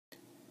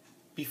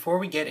Before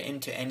we get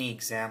into any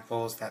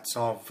examples that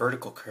solve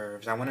vertical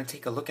curves, I want to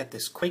take a look at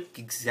this quick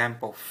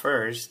example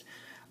first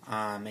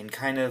and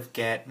kind of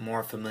get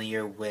more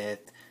familiar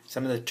with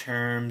some of the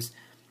terms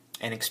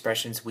and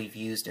expressions we've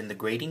used in the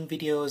grading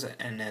videos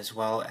and as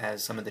well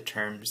as some of the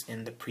terms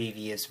in the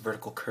previous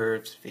vertical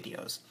curves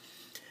videos.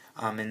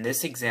 In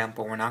this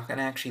example, we're not going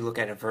to actually look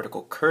at a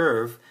vertical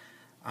curve,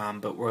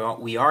 but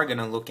we are going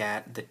to look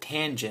at the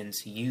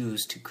tangents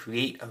used to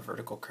create a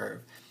vertical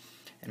curve.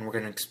 And we're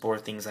going to explore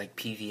things like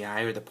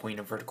PVI, or the point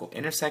of vertical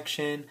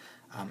intersection,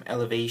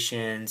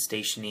 elevation,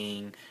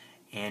 stationing,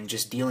 and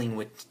just dealing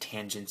with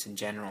tangents in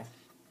general.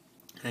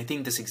 And I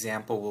think this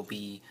example will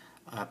be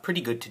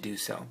pretty good to do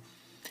so.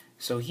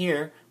 So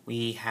here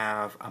we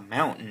have a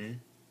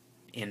mountain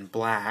in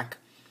black,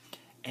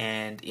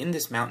 and in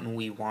this mountain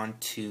we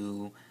want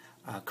to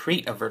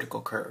create a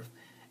vertical curve.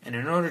 And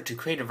in order to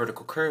create a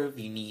vertical curve,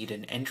 you need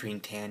an entering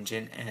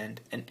tangent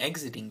and an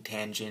exiting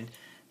tangent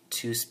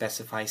to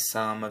specify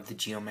some of the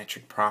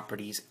geometric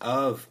properties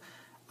of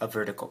a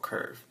vertical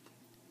curve.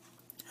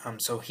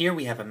 So here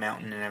we have a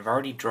mountain, and I've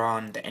already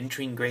drawn the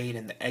entering grade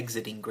and the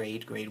exiting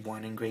grade, grade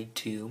 1 and grade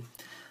 2.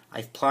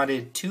 I've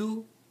plotted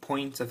 2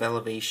 points of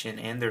elevation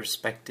and their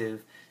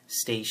respective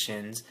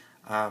stations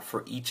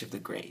for each of the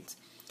grades.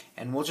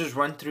 And we'll just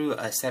run through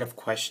a set of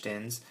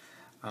questions,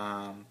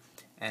 and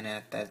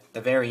at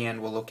the very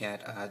end we'll look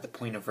at the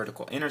point of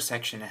vertical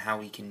intersection and how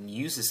we can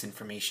use this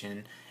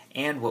information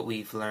and what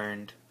we've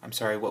learned,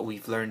 what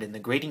we've learned in the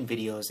grading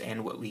videos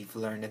and what we've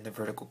learned in the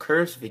vertical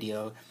curves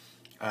video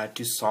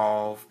to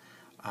solve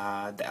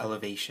the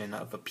elevation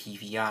of a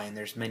PVI. And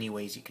there's many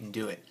ways you can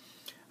do it.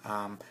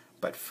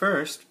 But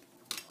first,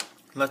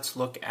 let's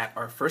look at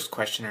our first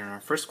question. And our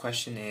first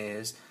question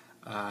is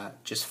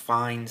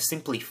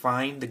simply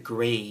find the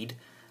grade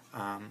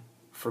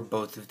for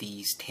both of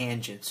these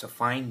tangents. So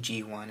find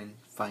G1 and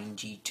find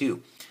G2.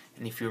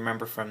 And if you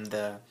remember from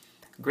the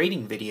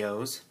grading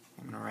videos,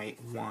 I'm going to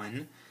write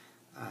 1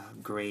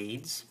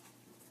 grades.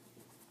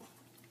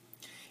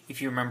 If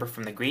you remember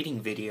from the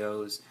grading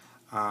videos,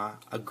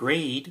 a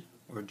grade,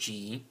 or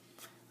G,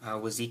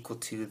 was equal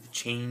to the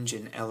change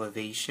in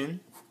elevation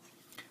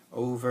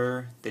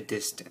over the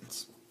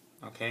distance.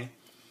 Okay?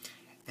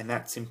 And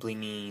that simply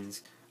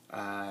means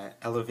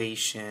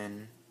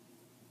elevation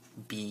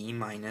B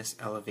minus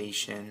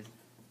elevation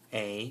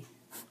A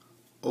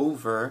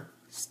over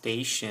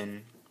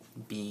station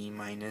B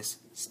minus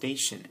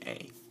station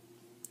A.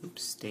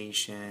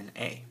 Station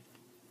A.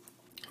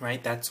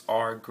 Right? That's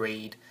our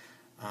grade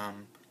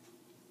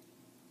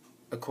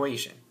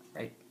equation,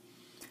 right?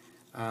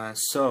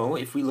 So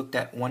if we looked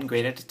at one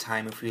grade at a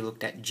time, if we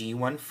looked at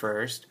G1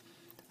 first,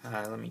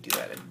 let me do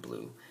that in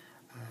blue.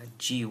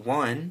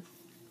 G1,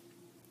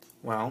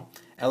 well,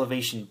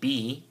 elevation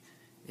B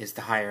is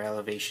the higher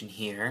elevation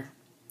here,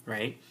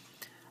 right?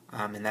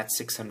 And that's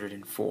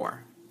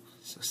 604.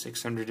 So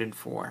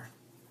 604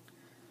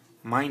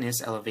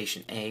 minus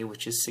elevation A,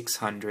 which is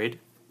 600,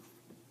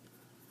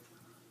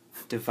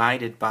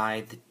 divided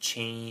by the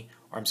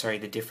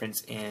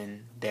difference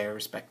in their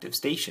respective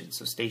stations.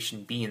 So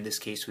station B in this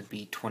case would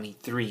be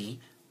 23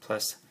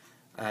 plus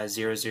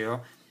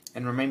 0.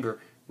 And remember,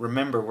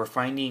 we're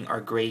finding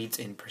our grades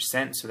in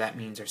percent, so that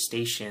means our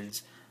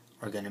stations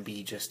are going to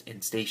be just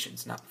in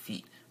stations, not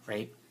feet,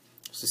 right?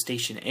 So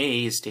station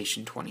A is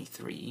station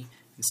 23,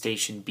 and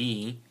station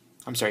B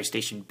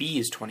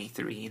is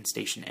 23, and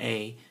station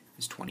A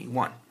is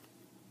 21.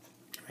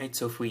 Right?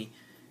 So if we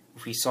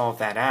solve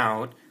that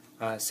out,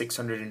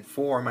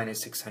 604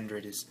 minus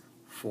 600 is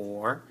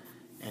 4,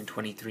 and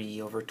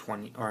 23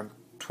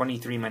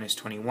 minus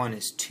 21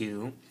 is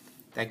 2.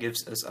 That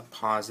gives us a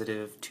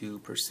positive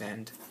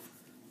 2%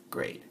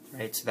 grade,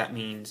 right? So that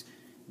means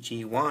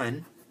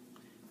G1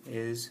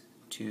 is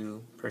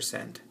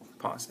 2%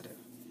 positive,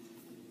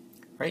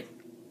 right?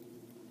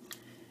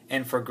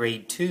 And for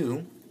grade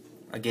 2,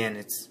 again,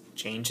 it's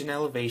change in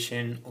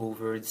elevation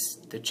over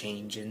the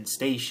change in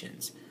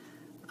stations.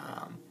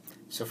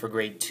 So for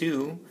grade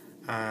 2,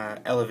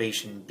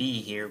 elevation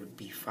B here would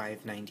be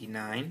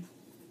 599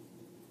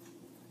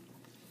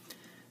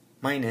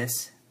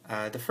 minus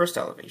the first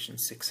elevation,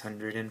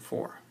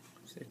 604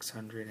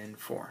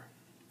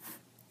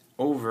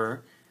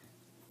 over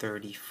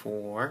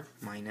 34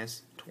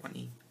 minus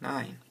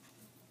 29,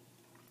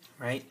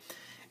 right?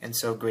 And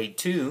so grade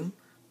 2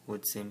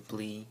 would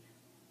simply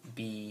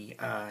be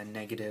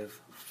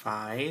negative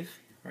 5,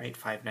 right?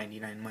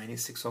 599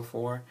 minus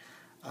 604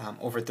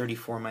 over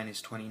 34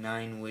 minus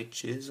 29,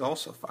 which is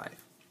also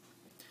 5.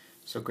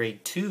 So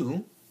grade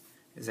 2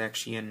 is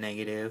actually a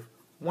negative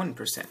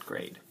 1%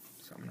 grade.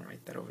 So I'm going to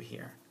write that over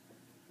here.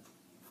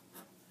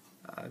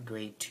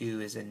 Grade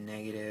 2 is a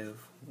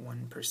negative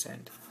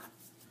 1%.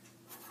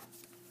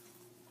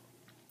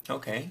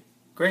 Okay,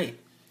 great.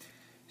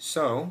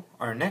 So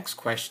our next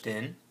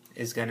question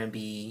is going to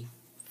be,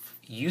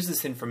 use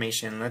this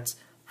information, let's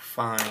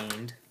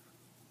find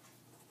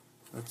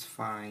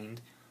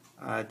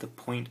the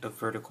point of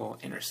vertical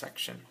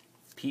intersection,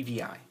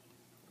 PVI.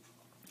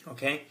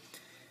 Okay,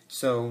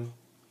 so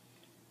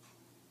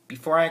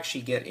before I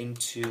actually get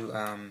into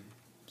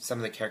some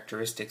of the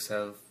characteristics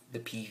of the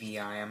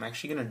PVI, I'm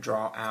actually going to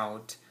draw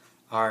out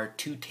our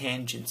two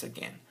tangents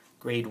again,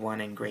 grade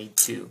 1 and grade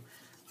 2.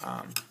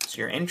 So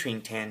your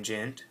entering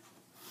tangent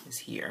is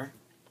here.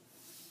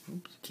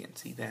 Oops, you can't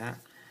see that.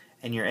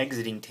 And your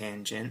exiting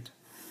tangent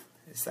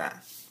is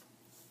that.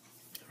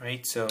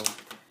 Right? So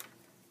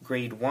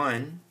grade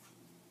 1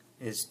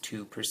 is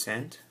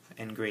 2%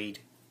 and grade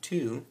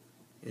 2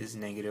 is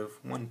negative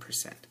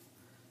 1%.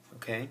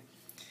 Okay?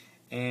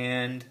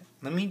 And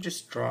let me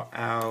just draw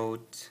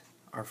out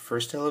our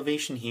first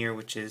elevation here,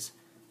 which is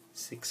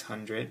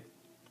 600.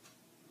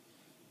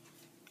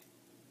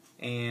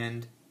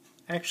 And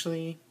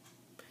actually,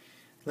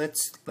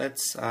 let's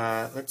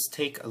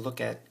take a look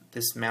at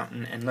this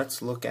mountain, and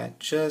let's look at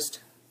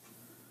just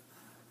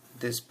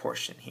this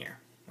portion here.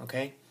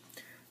 Okay.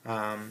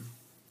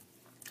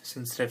 So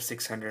instead of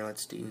 600,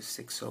 let's do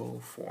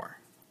 604.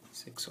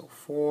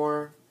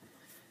 604,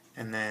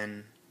 and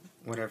then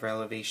whatever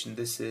elevation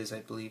this is, I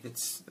believe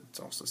it's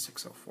also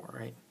 604,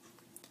 right?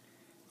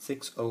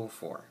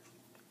 604.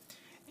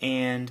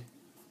 And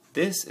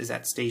this is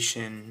at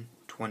station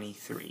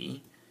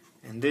 23,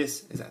 and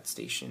this is at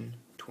station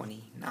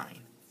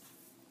 29.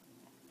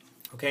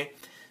 Okay,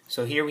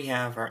 so here we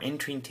have our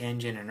entering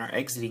tangent and our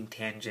exiting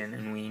tangent,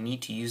 and we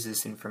need to use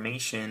this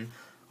information,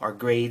 our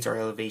grades, our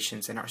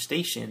elevations, and our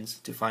stations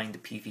to find the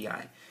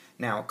PVI.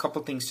 Now, a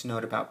couple things to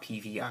note about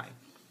PVI.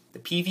 The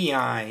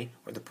PVI,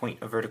 or the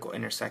point of vertical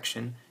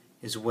intersection,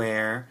 is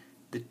where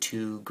the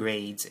two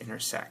grades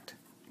intersect.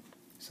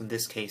 So in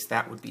this case,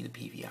 that would be the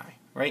PVI,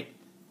 right?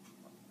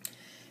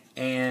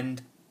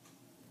 And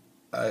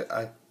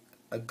a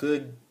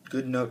good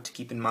note to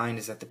keep in mind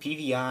is that the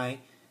PVI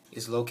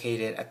is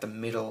located at the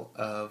middle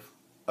of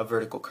a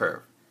vertical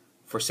curve.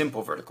 For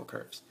simple vertical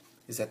curves,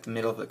 is at the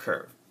middle of the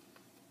curve.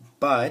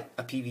 But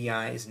a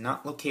PVI is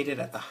not located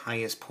at the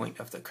highest point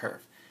of the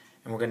curve.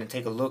 And we're going to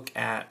take a look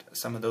at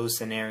some of those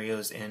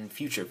scenarios in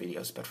future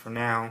videos. But for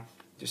now,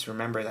 just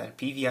remember that a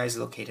PVI is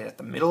located at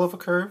the middle of a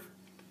curve,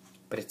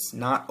 but it's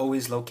not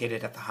always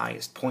located at the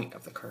highest point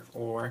of the curve,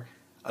 or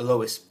a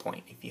lowest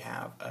point if you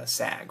have a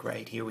sag,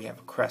 right? Here we have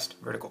a crest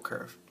vertical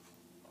curve.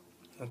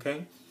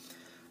 Okay?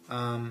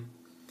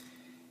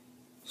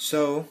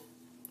 So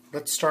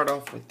let's start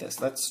off with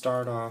this. Let's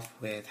start off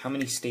with how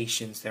many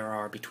stations there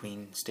are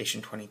between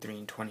station 23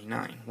 and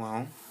 29.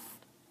 Well,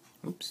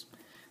 oops,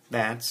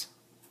 that's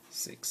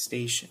 6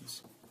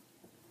 stations,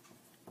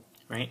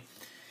 right?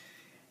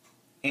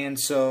 And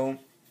so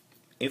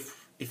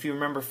if you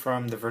remember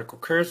from the vertical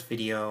curves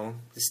video,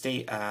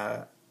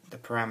 the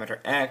parameter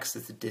x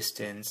is the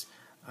distance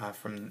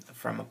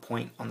from a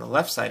point on the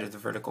left side of the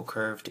vertical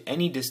curve to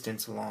any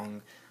distance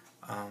along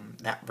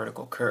that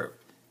vertical curve.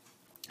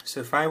 So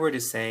if I were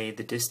to say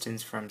the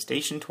distance from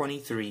station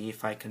 23,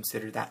 if I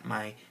consider that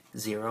my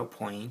 0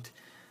 point,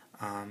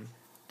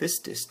 this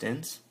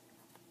distance,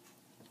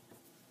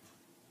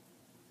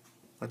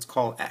 let's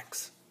call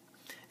x.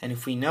 And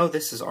if we know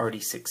this is already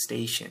 6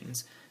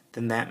 stations,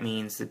 then that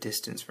means the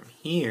distance from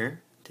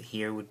here to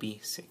here would be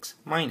 6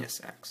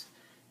 minus x.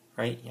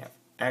 Right? You have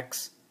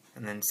x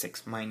and then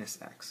 6 minus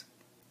x.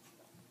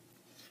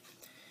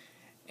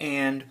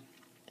 And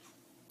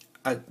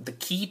the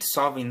key to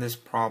solving this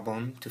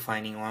problem, to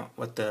finding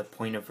what the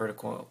point of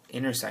vertical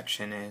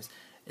intersection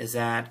is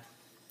that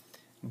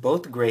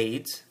both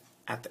grades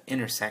at the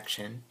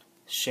intersection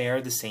share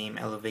the same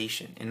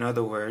elevation. In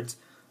other words,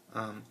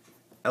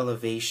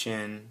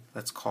 elevation,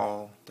 let's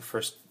call the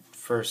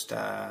first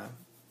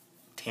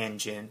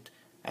tangent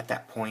at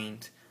that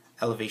point,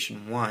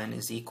 elevation 1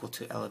 is equal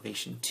to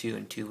elevation 2,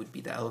 and 2 would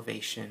be the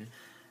elevation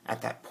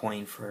at that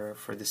point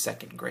for the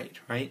second grade,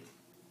 right?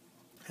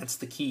 That's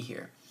the key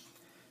here.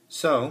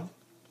 So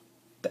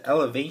the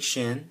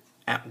elevation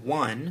at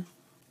 1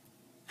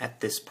 at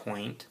this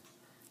point,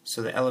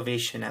 so the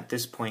elevation at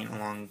this point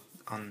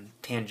on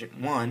tangent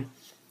 1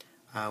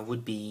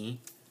 would be,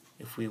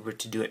 if we were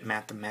to do it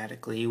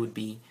mathematically, it would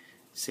be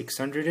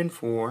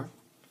 604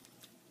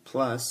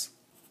 plus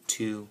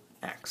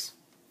 2x,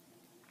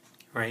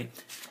 right?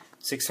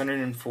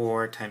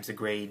 604 times the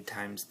grade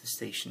times the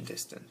station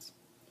distance.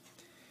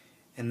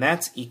 And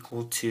that's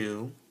equal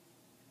to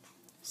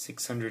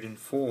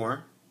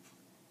 604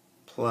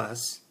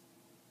 plus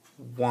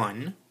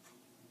 1,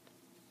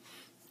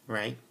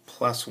 right?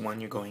 Plus 1,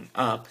 you're going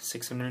up.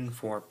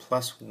 604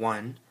 plus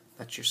 1,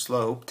 that's your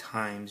slope,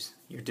 times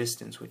your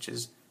distance, which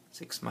is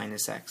 6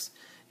 minus x.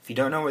 If you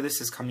don't know where this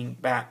is coming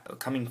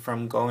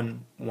from, go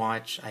and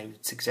watch. I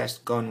would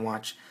suggest go and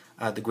watch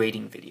the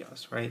grading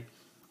videos, right?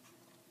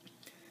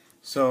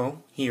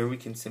 So here we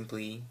can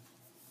simply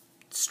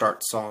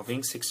start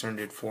solving.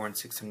 604 and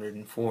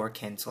 604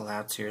 cancel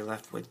out, so you're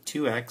left with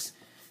 2x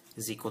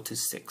is equal to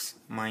 6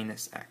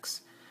 minus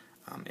x.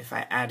 If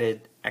I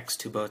added x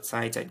to both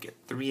sides, I'd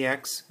get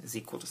 3x is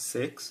equal to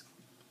 6.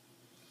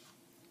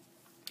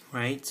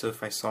 Right? So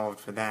if I solved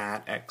for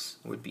that, x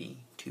would be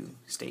 2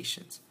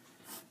 stations.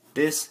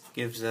 This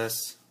gives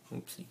us,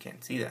 oops, you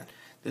can't see that.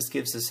 This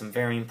gives us some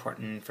very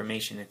important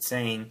information. It's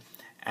saying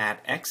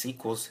at x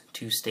equals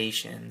 2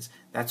 stations,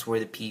 that's where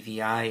the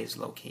PVI is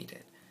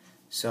located.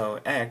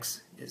 So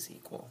x is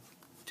equal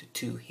to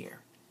 2 here,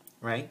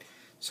 right?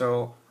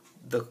 So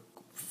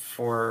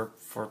for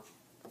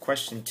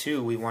question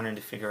 2, we wanted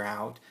to figure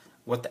out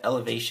what the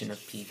elevation of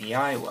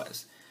PVI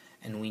was.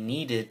 And we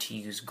needed to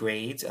use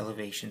grades,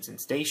 elevations, and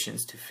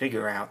stations to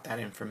figure out that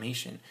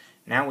information.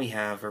 Now we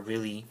have a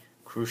really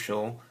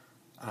crucial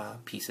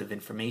piece of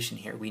information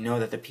here. We know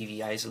that the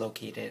PVI is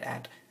located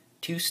at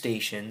 2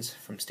 stations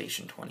from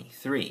station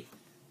 23.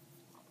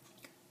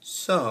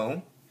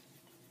 So,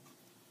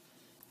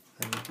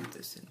 let me do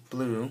this in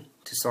blue.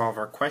 To solve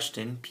our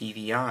question,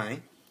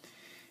 PVI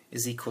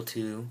is equal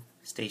to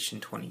station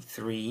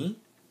 23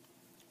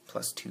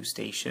 plus 2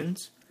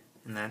 stations,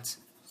 and that's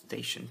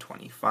station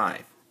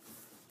 25.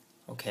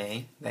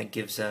 Okay, that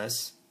gives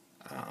us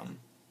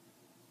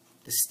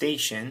the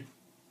station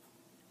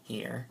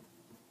here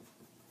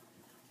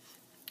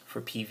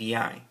for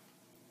PVI,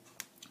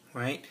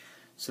 right?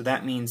 So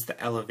that means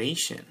the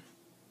elevation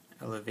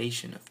of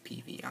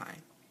PVI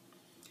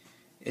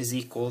is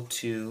equal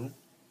to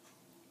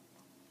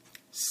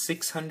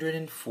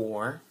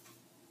 604.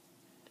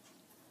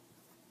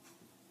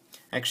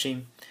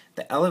 Actually,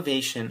 the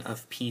elevation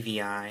of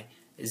PVI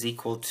is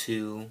equal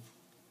to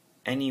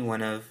any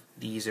one of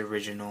these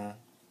original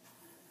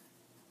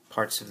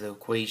parts of the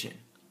equation,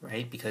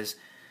 right? Because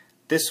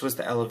this was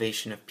the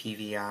elevation of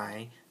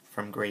PVI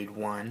from grade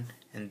 1,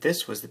 and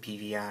this was the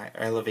PVI,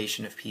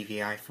 elevation of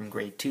PVI from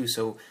grade 2.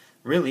 So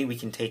really we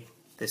can take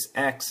this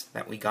x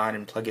that we got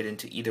and plug it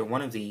into either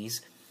one of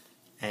these,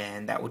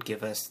 and that would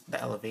give us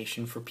the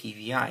elevation for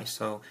PVI.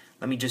 So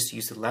let me just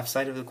use the left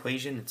side of the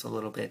equation. It's a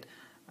little bit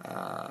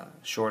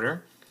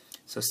shorter.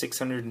 So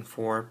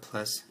 604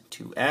 plus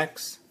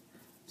 2x,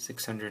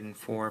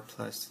 604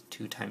 plus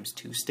 2 times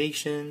 2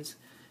 stations,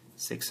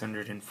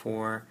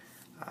 604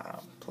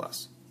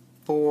 plus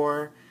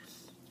 4.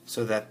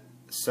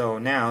 So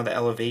now the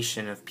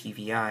elevation of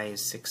PVI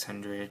is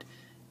 608.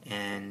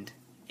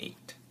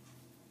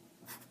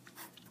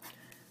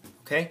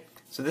 Okay,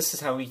 so this is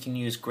how we can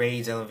use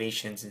grades,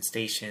 elevations, and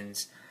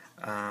stations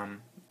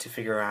to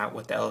figure out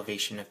what the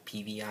elevation of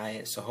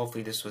PVI is. So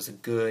hopefully this was a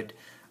good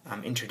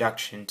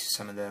introduction to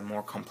some of the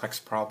more complex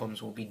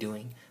problems we'll be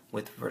doing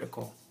with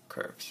vertical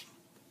curves.